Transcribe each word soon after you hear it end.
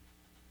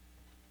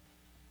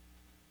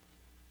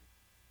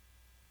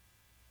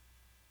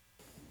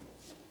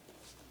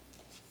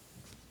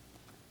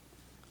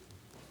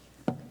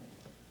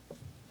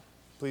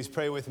Please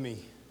pray with me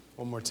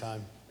one more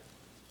time.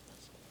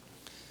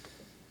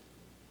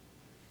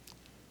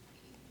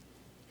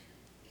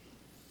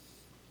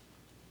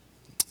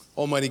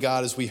 Almighty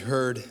God, as we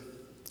heard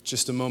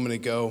just a moment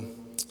ago,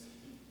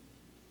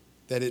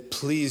 that it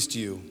pleased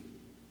you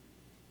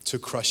to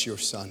crush your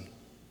Son.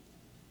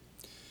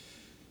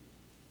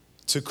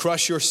 To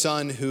crush your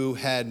Son who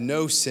had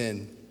no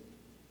sin,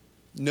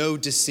 no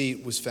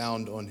deceit was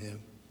found on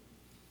him,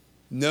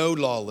 no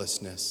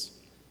lawlessness,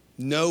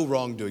 no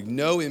wrongdoing,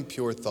 no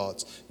impure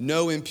thoughts,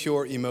 no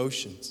impure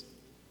emotions.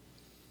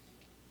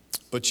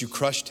 But you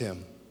crushed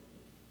him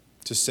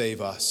to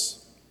save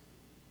us.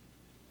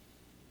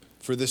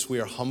 For this we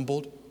are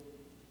humbled.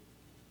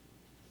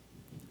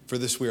 For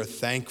this we are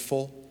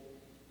thankful.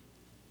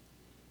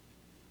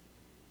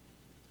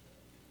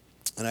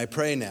 And I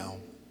pray now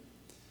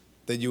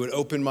that you would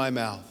open my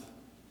mouth,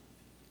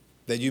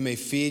 that you may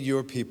feed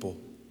your people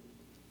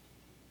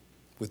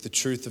with the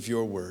truth of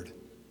your word,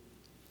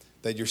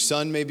 that your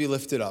Son may be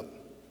lifted up,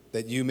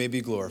 that you may be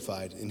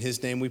glorified. In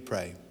his name we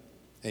pray.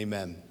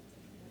 Amen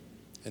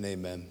and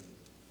amen.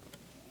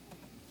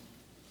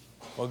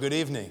 Well, good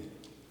evening.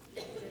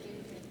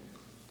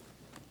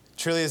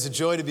 Truly is a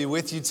joy to be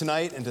with you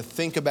tonight and to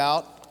think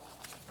about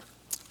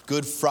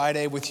Good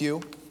Friday with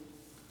you.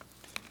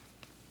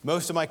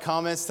 Most of my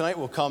comments tonight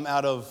will come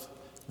out of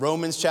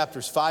Romans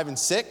chapters 5 and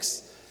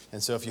 6.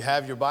 And so if you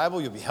have your Bible,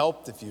 you'll be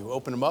helped if you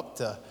open them up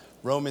to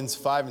Romans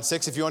 5 and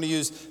 6. If you want to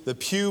use the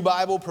Pew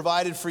Bible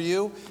provided for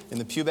you in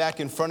the pew back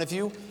in front of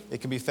you,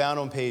 it can be found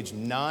on page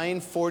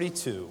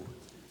 942.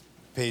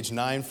 Page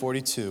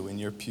 942 in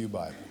your Pew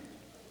Bible.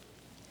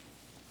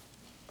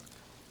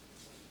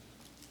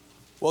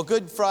 Well,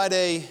 Good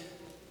Friday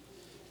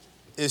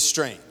is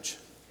strange.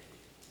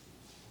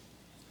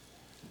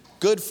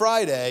 Good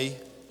Friday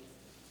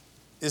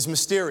is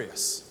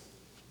mysterious.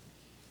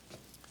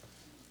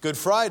 Good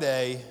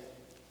Friday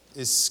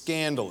is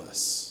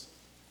scandalous.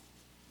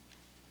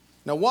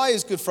 Now, why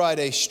is Good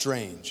Friday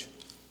strange?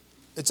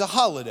 It's a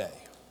holiday.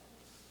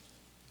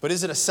 But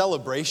is it a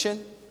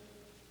celebration?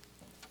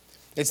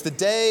 It's the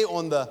day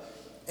on the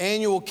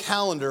annual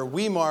calendar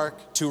we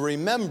mark to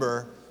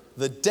remember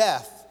the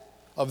death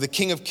of the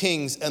King of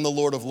Kings and the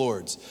Lord of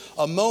Lords.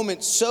 A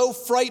moment so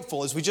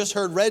frightful, as we just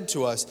heard read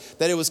to us,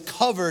 that it was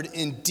covered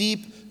in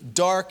deep,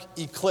 dark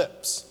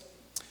eclipse.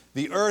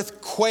 The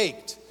earth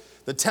quaked.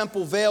 The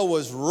temple veil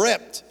was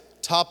ripped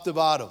top to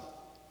bottom.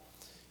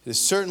 It is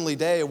certainly a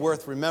day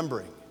worth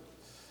remembering.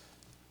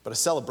 But a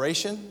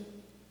celebration?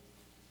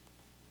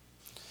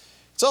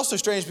 It's also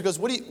strange because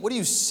what do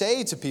you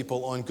say to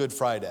people on Good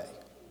Friday?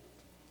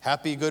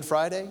 Happy Good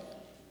Friday?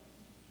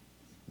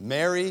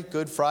 Merry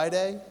Good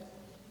Friday?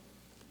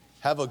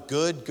 Have a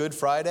Good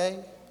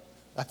Friday?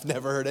 I've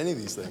never heard any of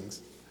these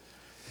things.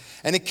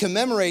 And it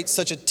commemorates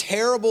such a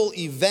terrible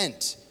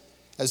event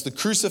as the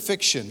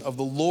crucifixion of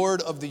the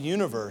Lord of the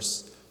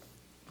universe.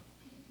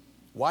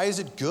 Why is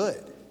it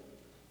good?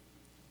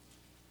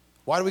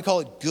 Why do we call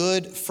it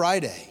Good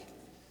Friday?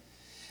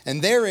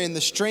 And therein,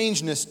 the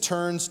strangeness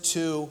turns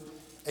to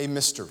a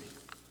mystery.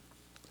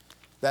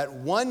 That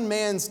one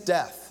man's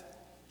death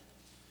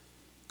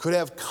could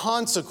have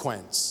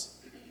consequence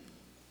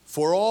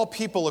for all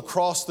people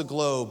across the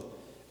globe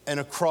and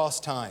across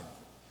time,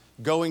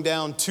 going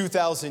down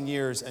 2,000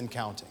 years and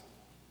counting.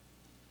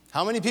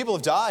 How many people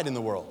have died in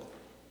the world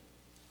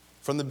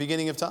from the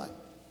beginning of time?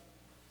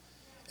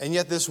 And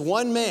yet this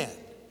one man,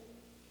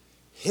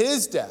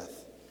 his death,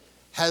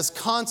 has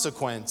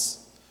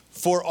consequence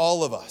for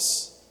all of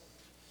us.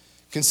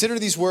 Consider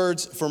these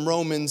words from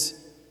Romans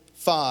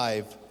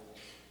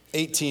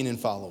 5:18 and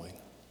following.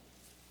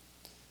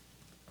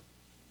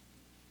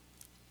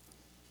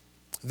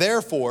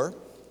 Therefore,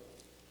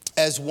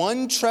 as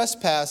one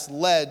trespass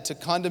led to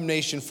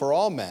condemnation for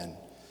all men,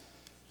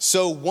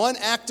 so one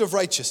act of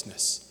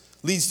righteousness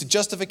leads to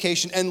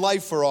justification and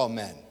life for all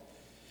men.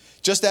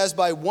 Just as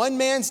by one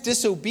man's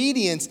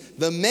disobedience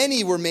the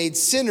many were made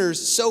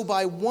sinners, so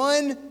by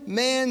one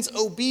man's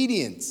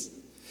obedience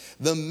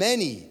the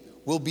many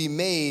will be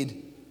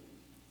made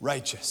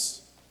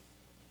righteous.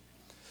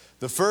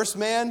 The first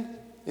man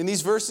in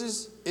these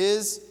verses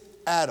is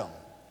Adam,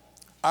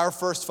 our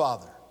first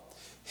father.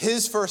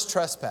 His first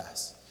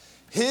trespass,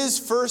 his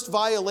first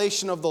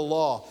violation of the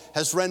law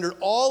has rendered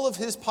all of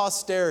his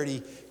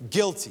posterity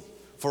guilty,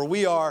 for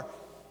we are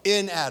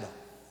in Adam.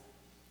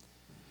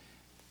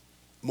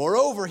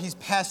 Moreover, he's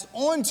passed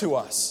on to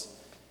us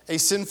a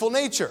sinful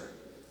nature,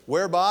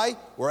 whereby,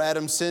 where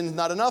Adam's sin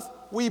not enough,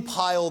 we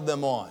piled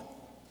them on,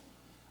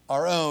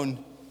 our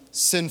own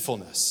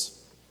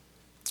sinfulness.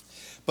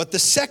 But the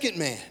second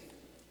man,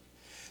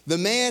 the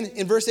man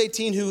in verse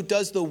 18 who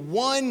does the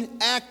one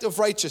act of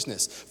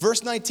righteousness,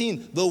 verse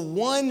 19, the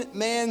one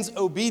man's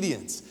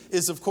obedience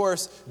is, of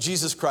course,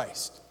 Jesus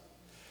Christ.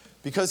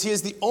 Because he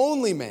is the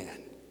only man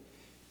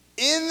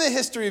in the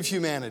history of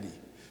humanity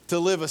to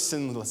live a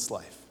sinless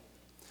life.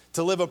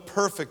 To live a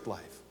perfect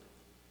life,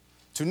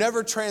 to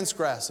never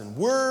transgress in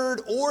word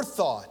or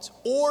thought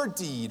or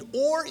deed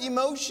or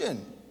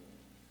emotion,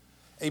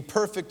 a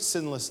perfect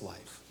sinless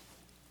life.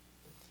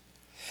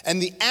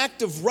 And the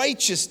act of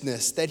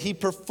righteousness that he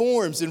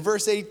performs in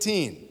verse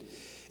 18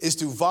 is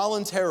to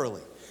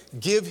voluntarily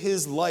give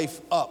his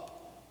life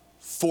up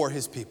for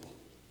his people.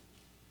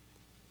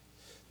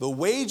 The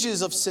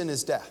wages of sin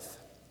is death.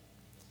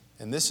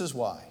 And this is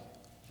why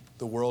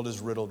the world is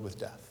riddled with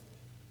death.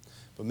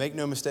 But make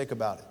no mistake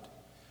about it.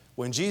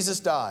 When Jesus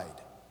died,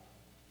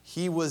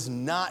 he was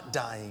not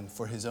dying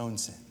for his own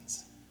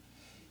sins.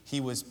 He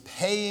was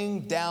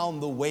paying down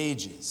the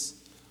wages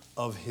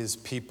of his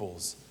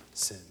people's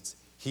sins.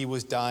 He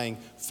was dying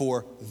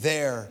for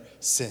their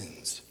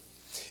sins.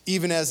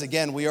 Even as,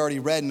 again, we already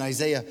read in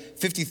Isaiah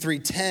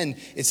 53:10,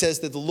 it says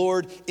that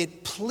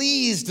it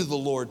pleased the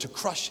Lord to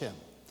crush him.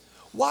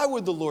 Why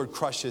would the Lord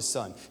crush his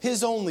son,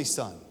 his only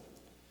son,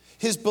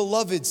 his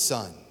beloved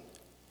son?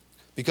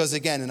 Because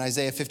again, in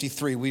Isaiah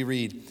 53, we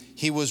read,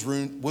 he was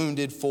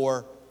wounded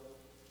for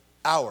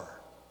our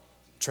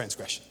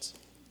transgressions.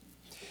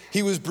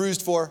 He was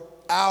bruised for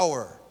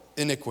our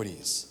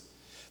iniquities.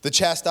 The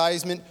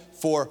chastisement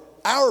for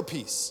our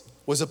peace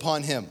was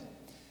upon him,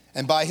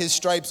 and by his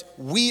stripes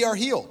we are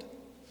healed.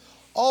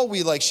 All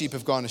we like sheep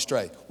have gone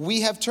astray.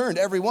 We have turned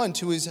every one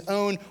to his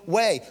own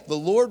way. The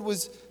Lord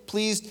was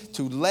pleased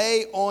to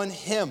lay on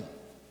him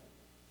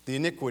the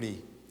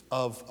iniquity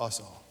of us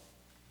all.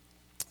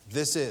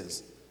 This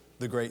is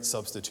the great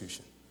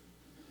substitution.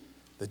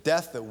 The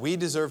death that we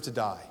deserve to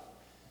die,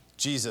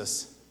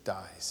 Jesus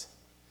dies.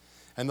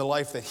 And the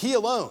life that he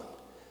alone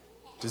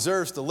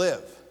deserves to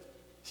live,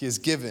 he has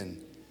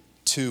given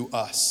to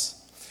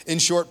us. In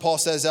short, Paul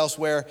says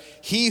elsewhere,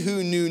 he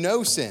who knew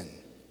no sin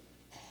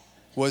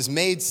was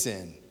made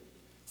sin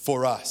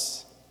for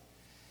us.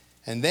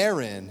 And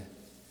therein,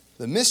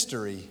 the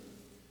mystery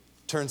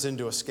turns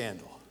into a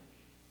scandal.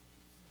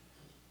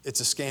 It's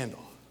a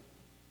scandal.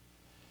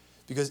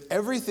 Because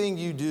everything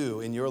you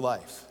do in your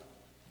life,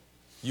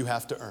 you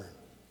have to earn.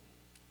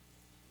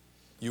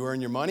 You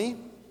earn your money,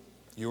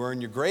 you earn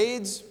your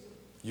grades,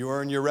 you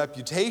earn your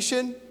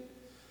reputation.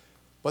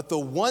 But the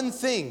one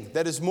thing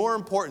that is more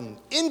important,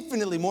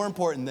 infinitely more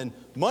important than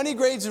money,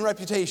 grades, and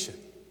reputation,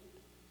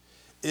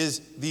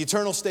 is the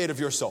eternal state of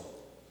your soul.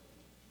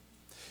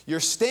 You're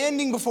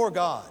standing before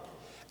God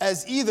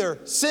as either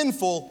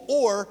sinful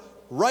or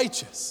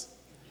righteous.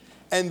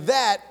 And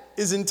that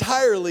is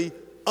entirely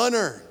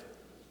unearned.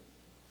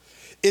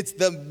 It's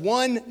the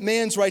one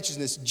man's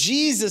righteousness,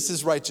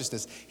 Jesus'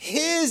 righteousness.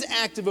 His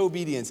act of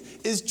obedience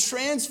is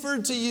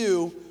transferred to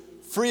you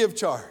free of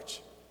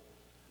charge.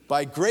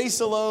 By grace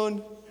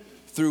alone,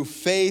 through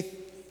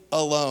faith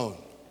alone.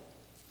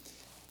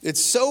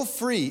 It's so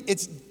free.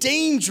 It's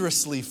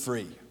dangerously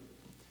free.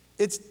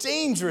 It's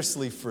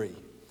dangerously free.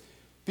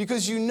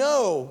 Because you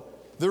know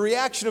the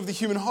reaction of the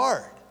human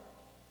heart.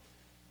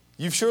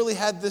 You've surely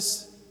had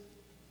this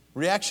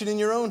reaction in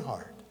your own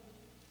heart.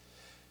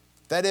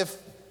 That if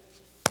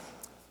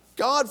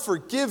God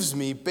forgives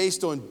me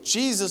based on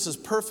Jesus'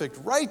 perfect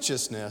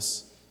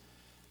righteousness,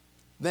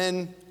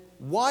 then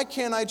why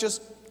can't I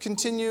just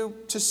continue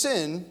to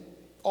sin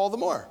all the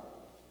more?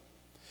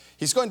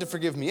 He's going to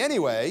forgive me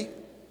anyway.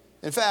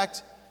 In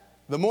fact,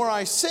 the more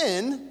I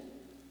sin,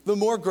 the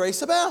more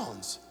grace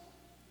abounds.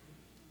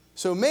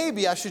 So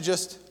maybe I should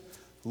just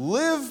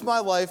live my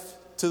life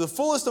to the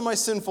fullest of my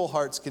sinful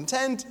heart's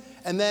content,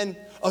 and then,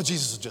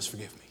 Jesus will just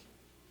forgive me.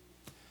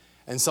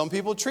 And some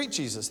people treat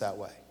Jesus that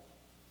way.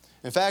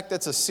 In fact,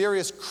 that's a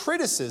serious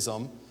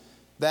criticism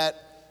that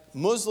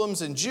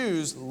Muslims and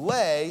Jews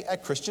lay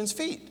at Christians'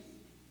 feet.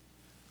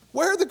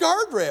 Where are the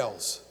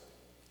guardrails?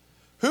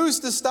 Who's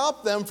to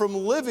stop them from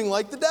living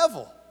like the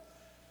devil?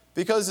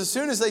 Because as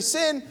soon as they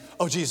sin,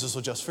 Jesus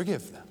will just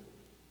forgive them.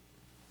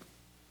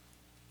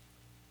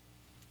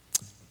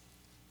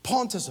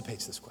 Paul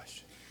anticipates this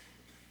question.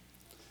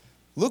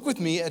 Look with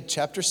me at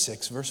chapter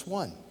 6, verse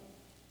 1.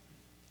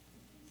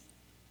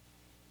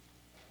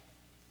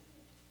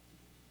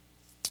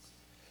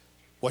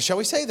 What shall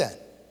we say then?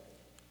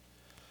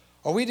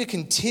 Are we to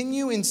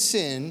continue in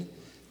sin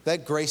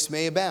that grace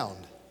may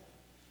abound?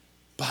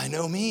 By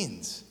no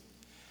means.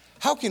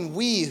 How can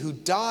we who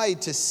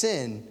died to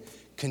sin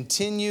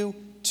continue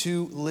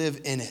to live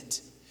in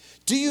it?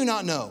 Do you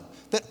not know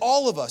that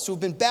all of us who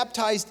have been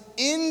baptized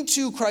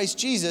into Christ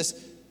Jesus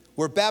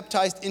were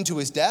baptized into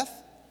his death?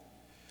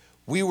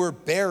 We were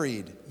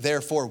buried,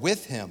 therefore,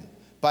 with him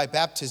by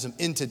baptism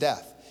into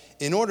death,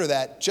 in order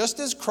that, just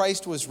as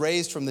Christ was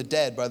raised from the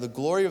dead by the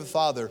glory of the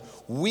Father,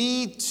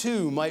 we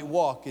too might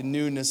walk in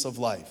newness of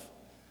life.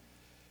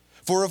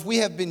 For if we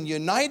have been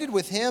united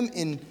with him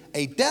in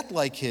a death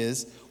like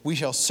his, we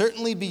shall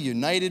certainly be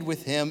united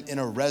with him in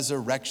a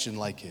resurrection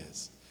like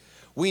his.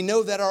 We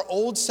know that our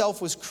old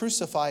self was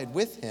crucified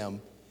with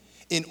him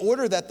in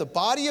order that the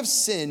body of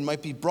sin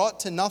might be brought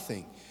to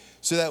nothing,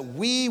 so that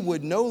we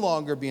would no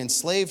longer be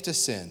enslaved to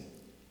sin.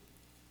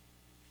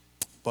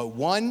 But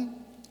one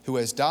who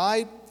has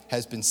died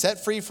has been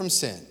set free from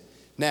sin.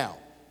 Now,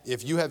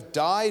 if you have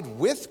died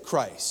with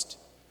Christ,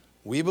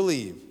 we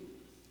believe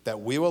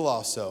that we will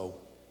also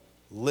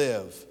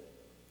live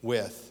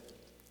with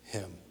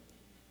him.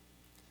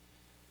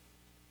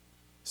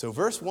 So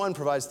verse 1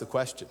 provides the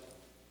question.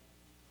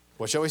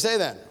 What shall we say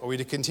then? Are we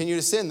to continue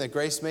to sin that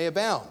grace may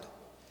abound?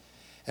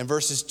 And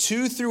verses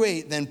 2 through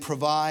 8 then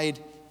provide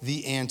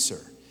the answer.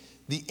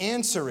 The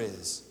answer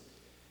is,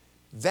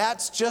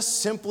 that's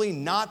just simply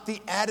not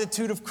the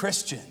attitude of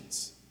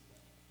Christians.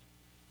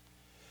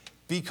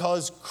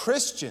 Because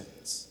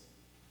Christians,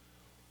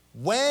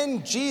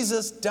 when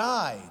Jesus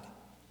died,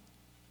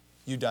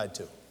 you died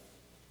too.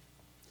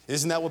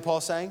 Isn't that what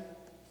Paul's saying?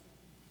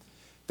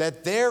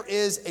 That there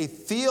is a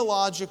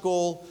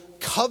theological,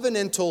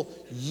 covenantal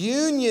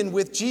union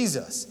with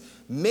Jesus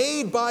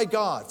made by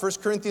God. 1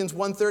 Corinthians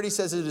 1:30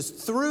 says it is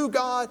through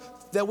God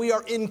that we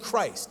are in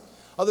Christ.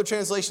 Other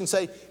translations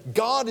say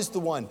God is the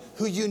one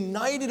who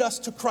united us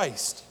to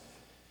Christ.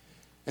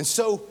 And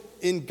so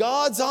in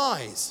God's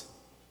eyes,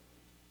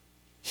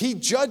 he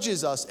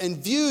judges us and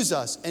views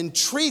us and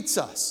treats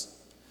us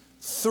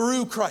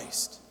through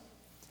Christ.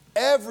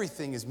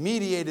 Everything is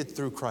mediated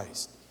through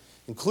Christ,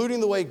 including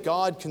the way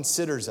God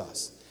considers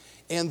us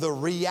and the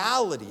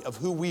reality of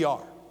who we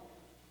are.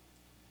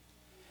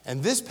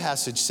 And this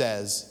passage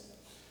says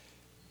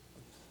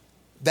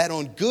that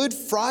on Good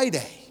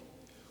Friday,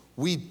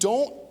 we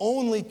don't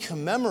only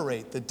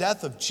commemorate the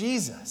death of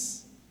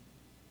Jesus,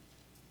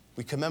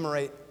 we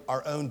commemorate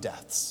our own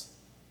deaths.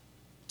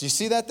 Do you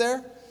see that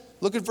there?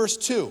 Look at verse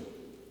 2.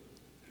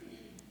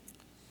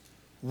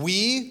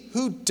 We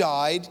who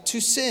died to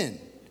sin.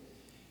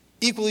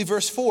 Equally,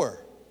 verse 4.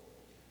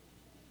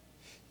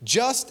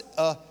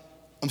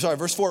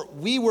 Verse 4.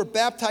 We were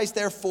baptized,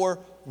 therefore,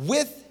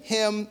 with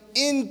him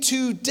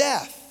into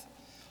death.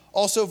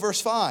 Also, verse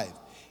 5.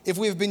 If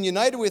we have been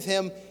united with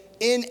him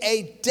in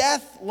a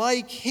death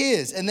like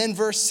his. And then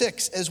verse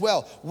 6 as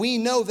well. We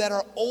know that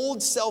our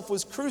old self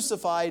was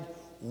crucified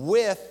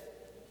with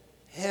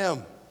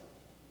him.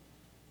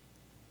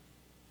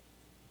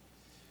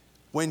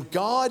 When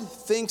God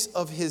thinks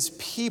of his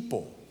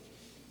people,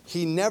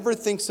 he never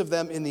thinks of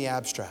them in the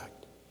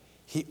abstract.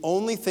 He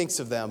only thinks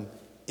of them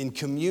in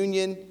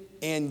communion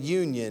and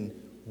union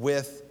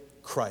with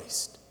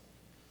Christ.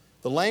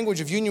 The language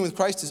of union with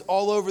Christ is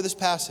all over this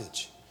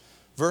passage.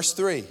 Verse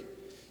 3,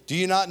 do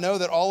you not know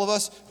that all of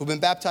us who've been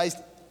baptized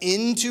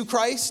into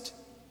Christ?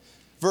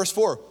 Verse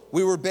 4,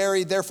 we were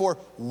buried, therefore,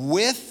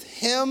 with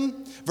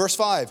him. Verse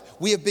 5,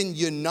 we have been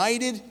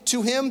united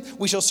to him.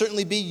 We shall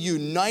certainly be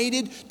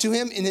united to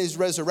him in his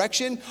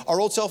resurrection. Our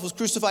old self was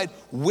crucified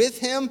with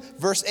him.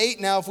 Verse 8,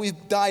 now if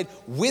we've died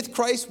with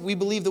Christ, we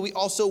believe that we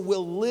also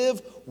will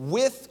live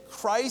with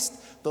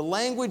Christ. The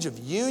language of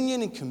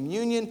union and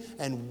communion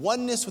and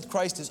oneness with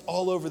Christ is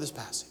all over this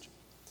passage.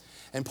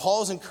 And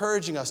Paul's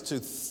encouraging us to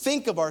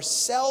think of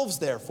ourselves,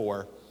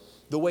 therefore,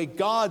 the way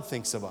God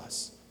thinks of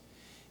us,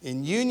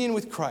 in union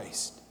with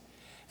Christ.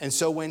 And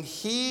so when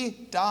he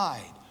died,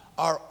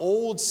 our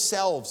old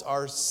selves,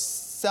 our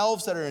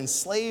selves that are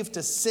enslaved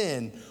to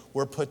sin,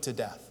 were put to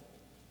death.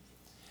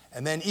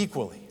 And then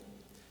equally,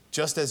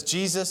 just as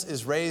Jesus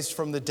is raised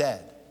from the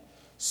dead,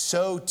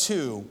 so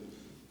too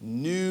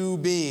new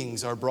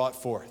beings are brought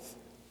forth.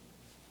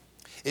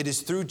 It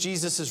is through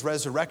Jesus'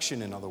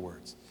 resurrection, in other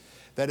words,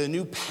 that a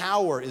new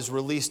power is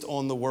released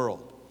on the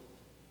world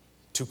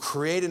to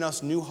create in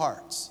us new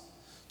hearts,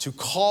 to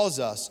cause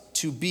us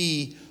to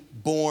be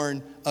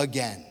born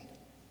again.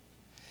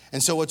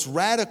 And so what's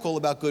radical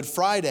about Good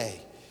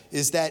Friday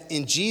is that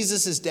in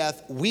Jesus'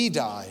 death, we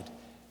died,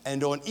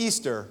 and on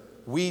Easter,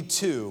 we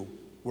too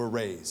were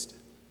raised.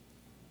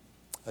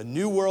 A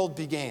new world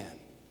began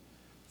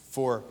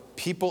for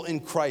people in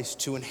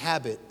Christ to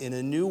inhabit in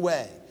a new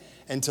way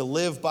and to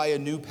live by a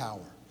new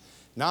power.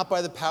 Not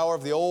by the power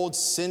of the old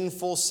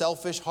sinful,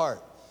 selfish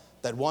heart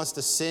that wants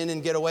to sin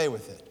and get away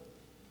with it,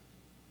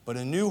 but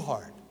a new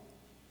heart,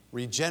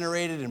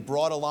 regenerated and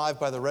brought alive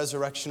by the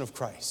resurrection of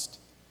Christ.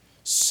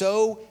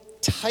 So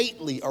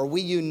tightly are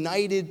we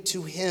united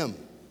to him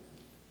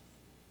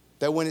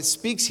that when it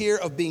speaks here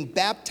of being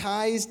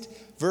baptized,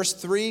 verse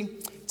 3,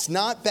 it's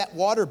not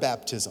water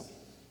baptism.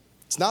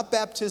 It's not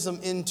baptism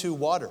into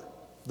water,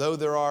 though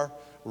there are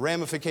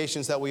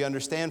ramifications that we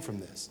understand from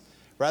this.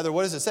 Rather,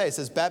 what does it say? It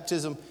says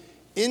baptism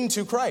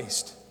into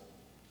Christ.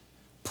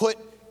 Put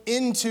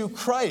into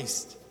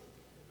Christ.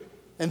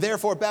 And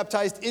therefore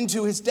baptized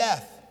into his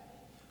death,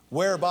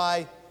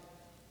 whereby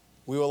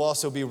we will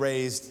also be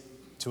raised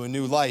to a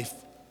new life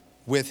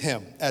with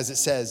him, as it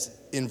says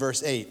in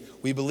verse 8.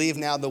 We believe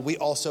now that we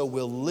also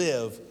will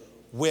live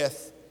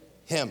with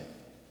him.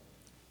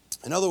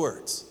 In other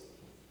words,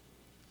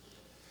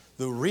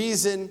 the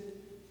reason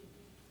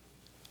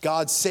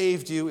God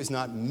saved you is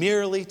not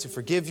merely to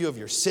forgive you of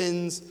your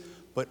sins,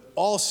 but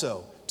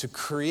also to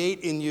create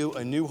in you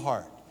a new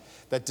heart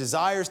that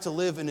desires to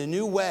live in a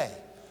new way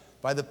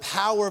by the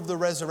power of the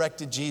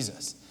resurrected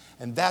Jesus.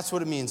 And that's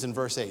what it means in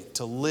verse 8,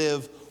 to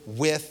live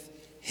with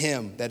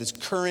him. That is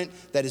current,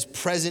 that is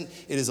present.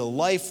 It is a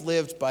life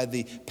lived by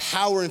the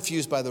power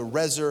infused by the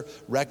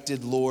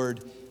resurrected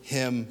Lord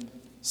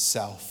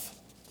himself.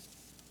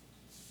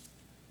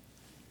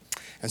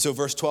 And so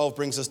verse 12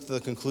 brings us to the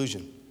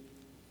conclusion.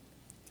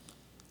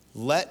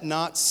 Let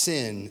not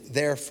sin,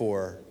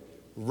 therefore,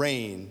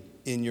 reign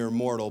in your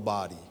mortal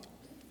body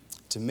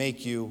to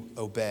make you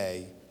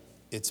obey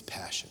its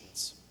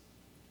passions.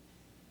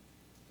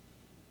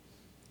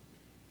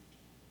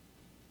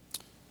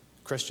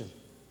 Christian,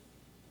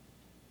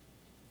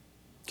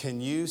 can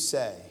you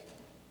say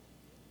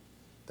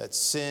that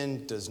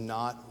sin does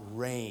not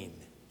reign,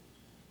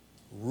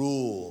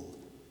 rule,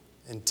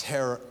 and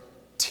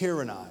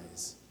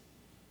tyrannize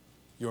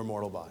your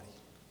mortal body?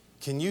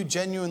 Can you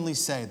genuinely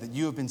say that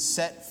you have been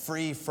set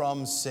free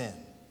from sin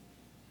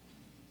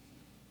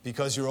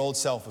because your old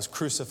self was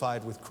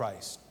crucified with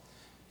Christ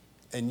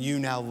and you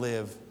now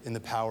live in the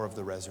power of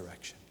the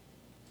resurrection?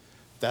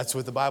 That's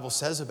what the Bible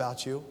says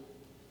about you.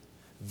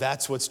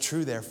 That's what's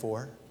true,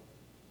 therefore.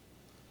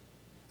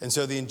 And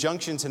so the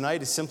injunction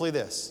tonight is simply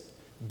this: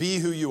 be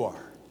who you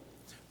are.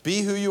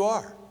 Be who you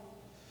are.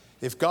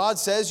 If God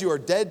says you are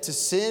dead to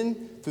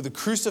sin through the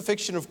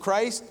crucifixion of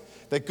Christ,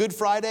 that Good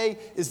Friday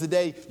is the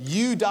day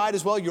you died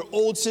as well, your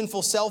old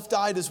sinful self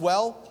died as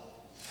well,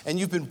 and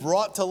you've been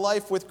brought to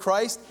life with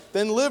Christ,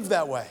 then live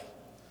that way.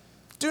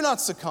 Do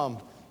not succumb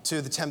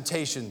to the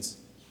temptations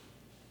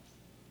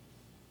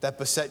that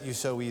beset you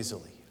so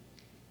easily.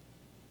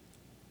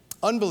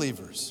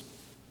 Unbelievers,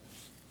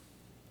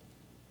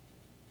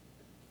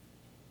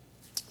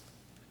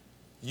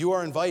 you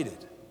are invited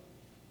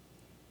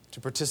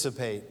to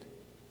participate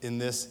in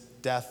this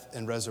death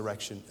and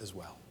resurrection as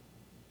well.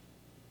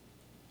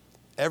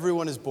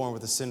 Everyone is born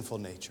with a sinful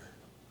nature.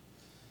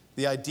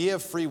 The idea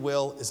of free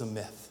will is a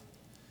myth.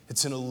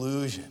 It's an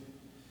illusion.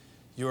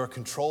 You are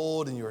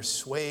controlled and you are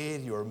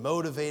swayed, you are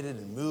motivated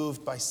and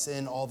moved by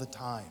sin all the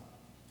time.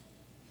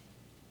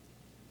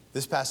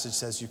 This passage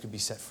says you can be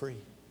set free.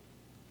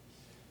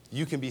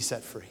 You can be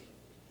set free.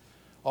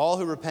 All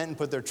who repent and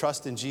put their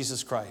trust in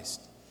Jesus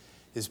Christ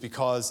is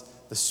because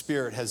the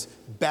Spirit has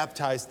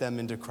baptized them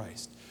into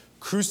Christ,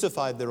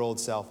 crucified their old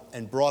self,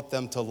 and brought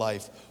them to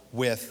life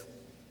with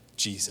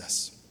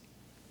Jesus.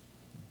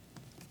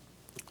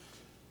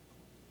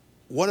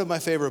 One of my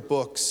favorite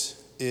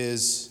books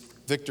is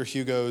Victor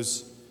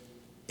Hugo's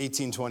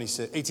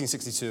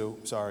 1862,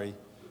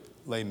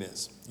 Les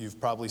Mis. You've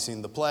probably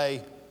seen the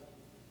play,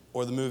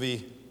 or the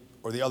movie,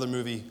 or the other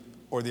movie,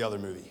 or the other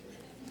movie.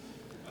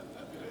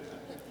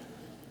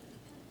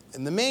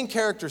 And the main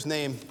character's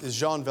name is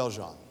Jean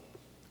Valjean.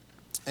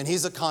 And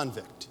he's a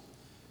convict.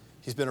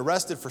 He's been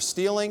arrested for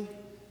stealing,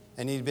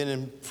 and he'd been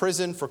in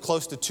prison for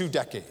close to 2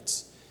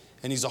 decades.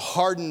 And he's a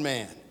hardened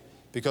man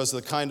because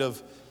of the kind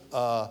of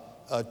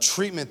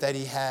treatment that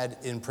he had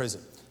in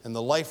prison and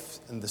the life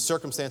and the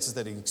circumstances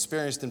that he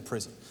experienced in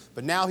prison.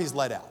 But now he's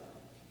let out.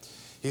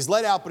 He's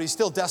let out, but he's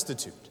still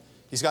destitute.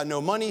 He's got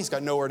no money, he's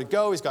got nowhere to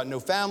go, he's got no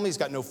family, he's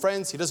got no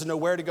friends, he doesn't know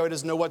where to go, he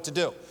doesn't know what to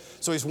do.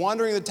 So he's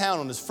wandering the town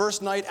on his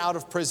first night out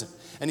of prison,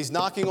 and he's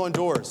knocking on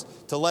doors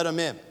to let him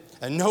in,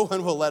 and no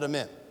one will let him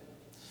in.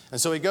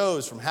 And so he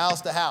goes from house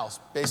to house,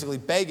 basically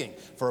begging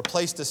for a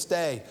place to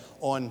stay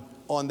on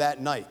that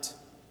night.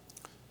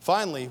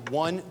 Finally,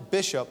 one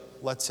bishop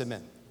lets him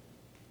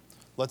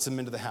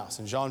into the house,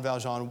 and Jean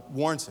Valjean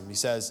warns him. He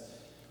says,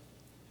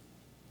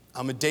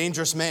 "I'm a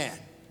dangerous man.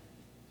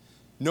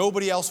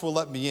 Nobody else will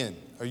let me in.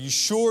 Are you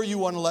sure you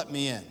want to let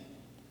me in?"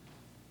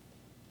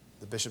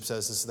 The bishop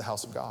says, "This is the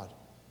house of God.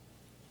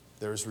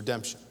 There is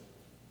redemption.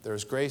 There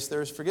is grace.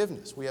 There is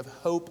forgiveness. We have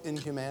hope in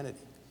humanity."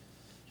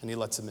 And he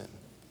lets him in.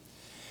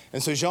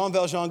 And so Jean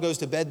Valjean goes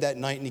to bed that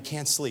night and he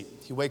can't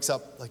sleep. He wakes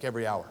up like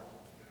every hour,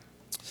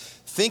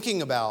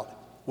 thinking about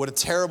what a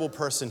terrible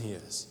person he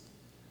is,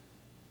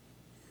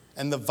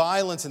 and the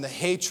violence and the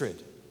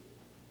hatred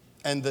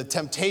and the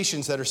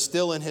temptations that are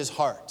still in his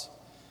heart.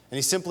 And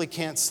he simply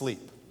can't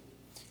sleep.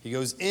 He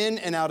goes in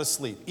and out of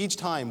sleep, each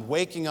time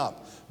waking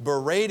up,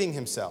 berating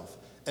himself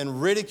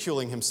and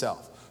ridiculing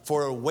himself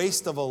for a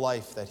waste of a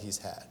life that he's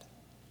had.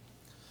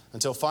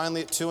 Until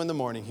finally at 2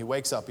 a.m, he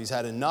wakes up. He's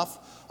had enough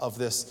of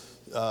this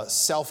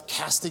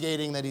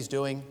self-castigating that he's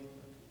doing.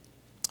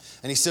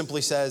 And he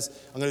simply says,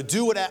 I'm going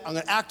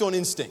to act on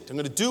instinct. I'm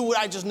going to do what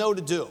I just know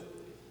to do.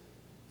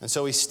 And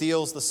so he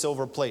steals the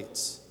silver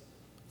plates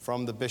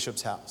from the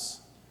bishop's house.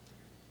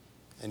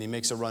 And he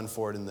makes a run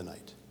for it in the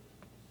night.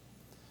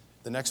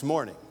 The next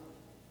morning,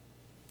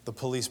 the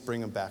police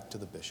bring him back to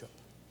the bishop.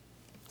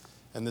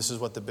 And this is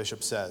what the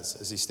bishop says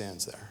as he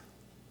stands there.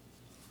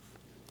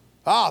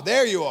 "Ah,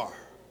 there you are,"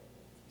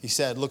 he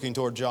said, looking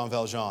toward Jean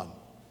Valjean.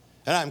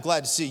 "And I'm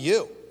glad to see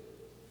you.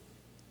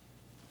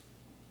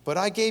 But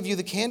I gave you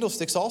the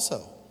candlesticks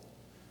also,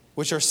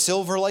 which are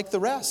silver like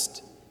the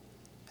rest,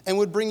 and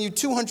would bring you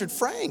 200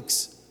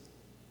 francs.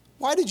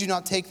 Why did you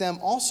not take them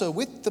also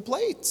with the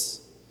plates?"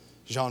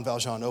 Jean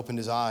Valjean opened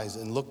his eyes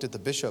and looked at the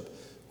bishop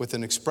with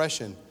an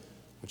expression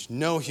which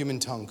no human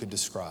tongue could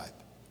describe.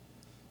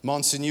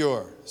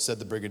 "Monseigneur," said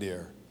the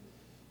brigadier,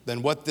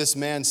 "then what this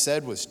man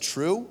said was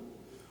true?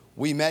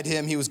 We met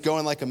him. He was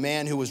going like a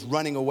man who was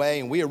running away,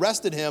 and we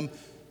arrested him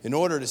in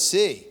order to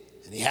see.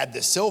 And he had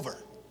this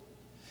silver.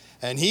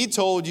 And he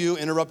told you,"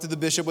 interrupted the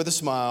bishop with a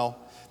smile,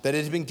 "that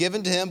it had been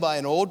given to him by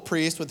an old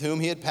priest with whom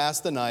he had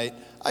passed the night.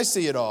 I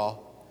see it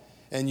all.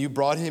 And you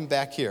brought him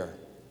back here.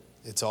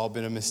 It's all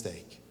been a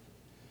mistake."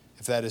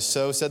 "If that is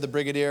so," said the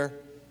brigadier,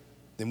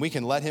 "then we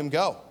can let him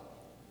go.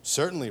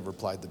 Certainly,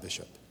 replied the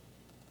bishop.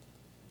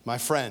 My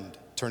friend,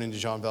 turning to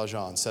Jean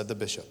Valjean, said the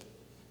bishop,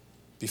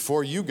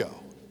 before you go,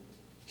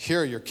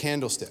 here are your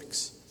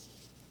candlesticks.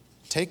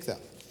 Take them.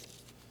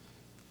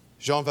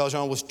 Jean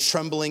Valjean was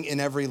trembling in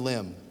every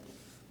limb,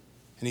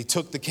 and he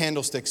took the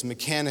candlesticks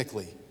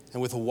mechanically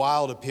and with a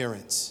wild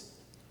appearance.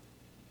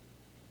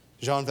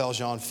 Jean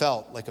Valjean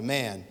felt like a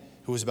man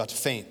who was about to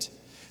faint.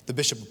 The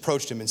bishop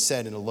approached him and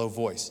said in a low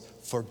voice,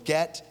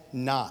 forget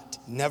not,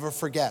 never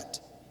forget,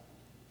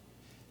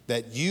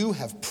 that you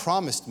have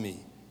promised me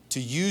to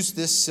use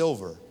this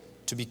silver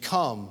to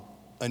become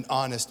an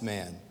honest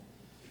man.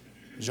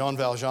 Jean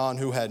Valjean,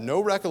 who had no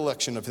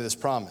recollection of this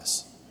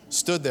promise,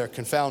 stood there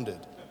confounded.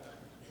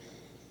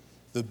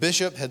 The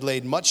bishop had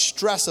laid much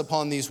stress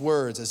upon these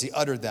words as he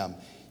uttered them.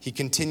 He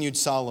continued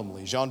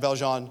solemnly, Jean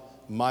Valjean,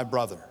 my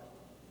brother,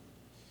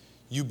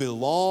 you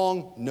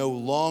belong no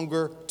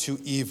longer to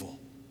evil,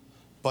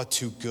 but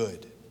to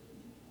good.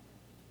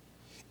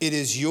 It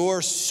is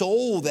your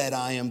soul that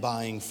I am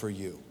buying for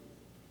you.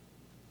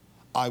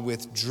 I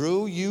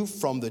withdrew you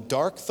from the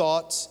dark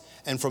thoughts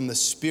and from the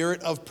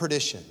spirit of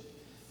perdition,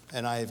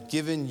 and I have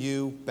given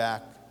you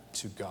back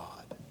to God.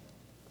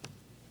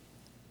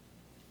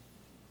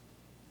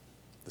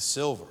 The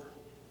silver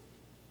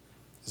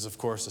is, of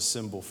course, a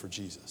symbol for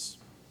Jesus.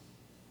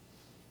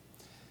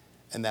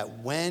 And that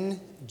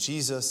when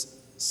Jesus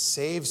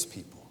saves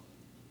people,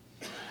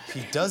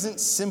 he doesn't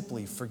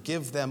simply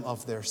forgive them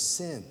of their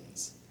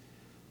sins,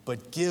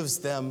 but gives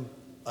them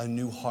a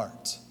new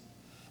heart.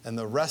 And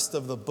the rest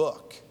of the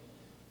book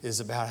is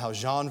about how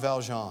Jean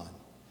Valjean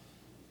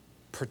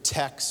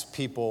protects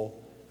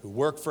people who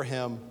work for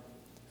him,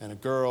 and a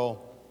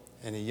girl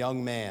and a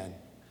young man,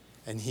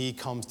 and he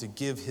comes to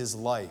give his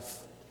life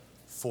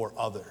for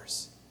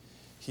others.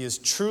 He is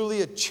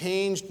truly a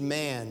changed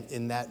man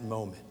in that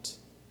moment.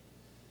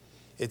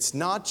 It's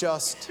not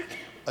just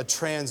a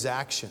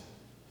transaction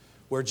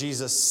where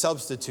Jesus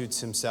substitutes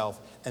himself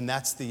and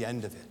that's the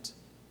end of it.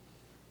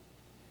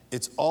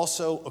 It's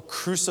also a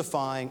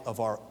crucifying of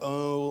our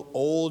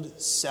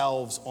old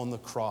selves on the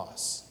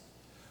cross,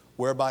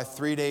 whereby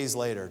 3 days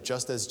later,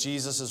 just as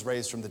Jesus is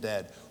raised from the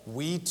dead,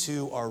 we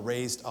too are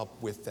raised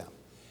up with them.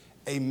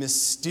 A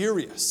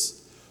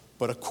mysterious,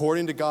 but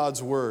according to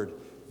God's word,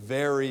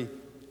 very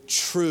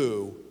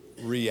true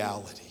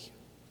reality.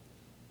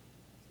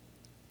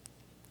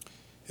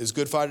 Is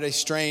Good Friday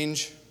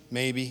strange?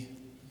 Maybe.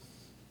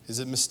 Is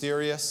it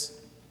mysterious?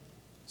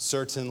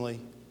 Certainly.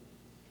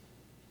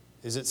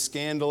 Is it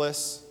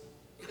scandalous?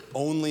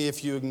 Only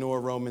if you ignore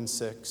Romans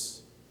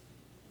 6.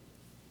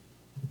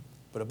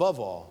 But above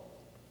all,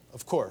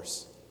 of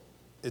course,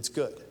 it's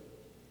good.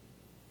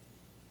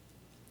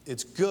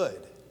 It's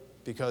good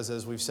because,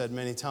 as we've said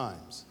many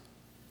times,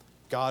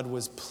 God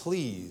was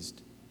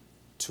pleased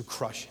to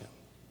crush him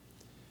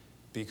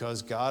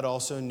because God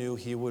also knew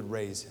he would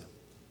raise him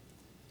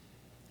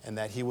and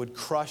that he would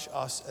crush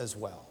us as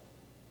well,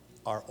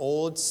 our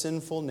old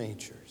sinful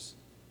natures,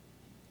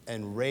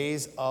 and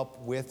raise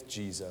up with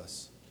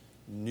Jesus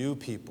new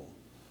people,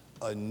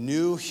 a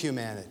new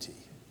humanity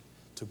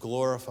to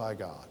glorify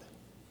God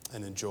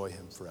and enjoy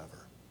him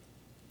forever.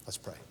 Let's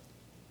pray.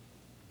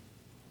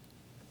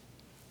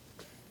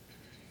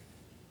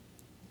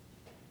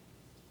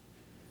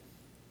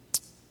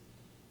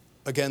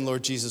 Again,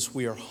 Lord Jesus,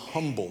 we are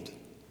humbled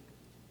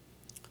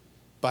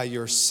by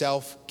your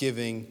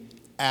self-giving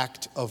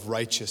act of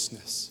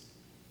righteousness,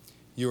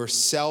 your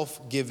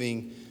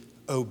self-giving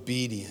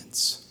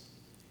obedience.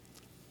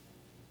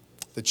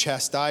 The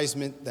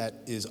chastisement that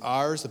is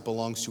ours, that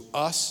belongs to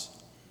us,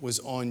 was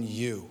on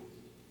you.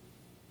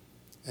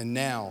 And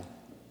now,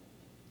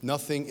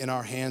 nothing in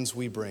our hands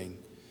we bring.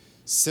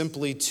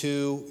 Simply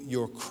to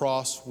your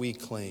cross we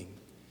cling.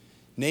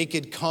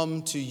 Naked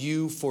come to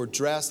you for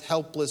dress,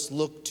 helpless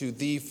look to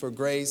thee for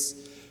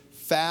grace.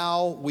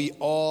 Foul we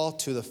all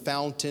to the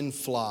fountain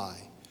fly.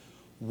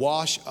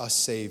 Wash us,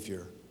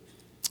 Savior,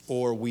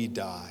 or we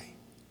die.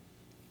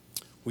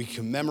 We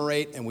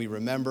commemorate and we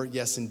remember,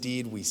 yes,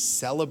 indeed, we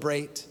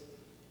celebrate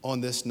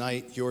on this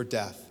night your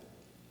death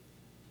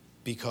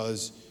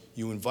because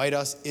you invite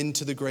us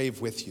into the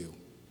grave with you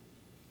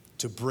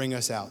to bring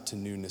us out to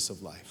newness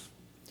of life.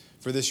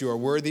 For this you are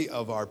worthy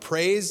of our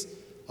praise,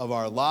 of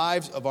our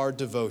lives, of our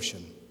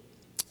devotion,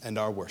 and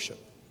our worship.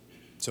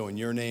 So in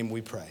your name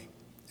we pray.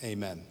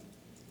 Amen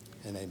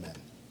and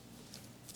amen.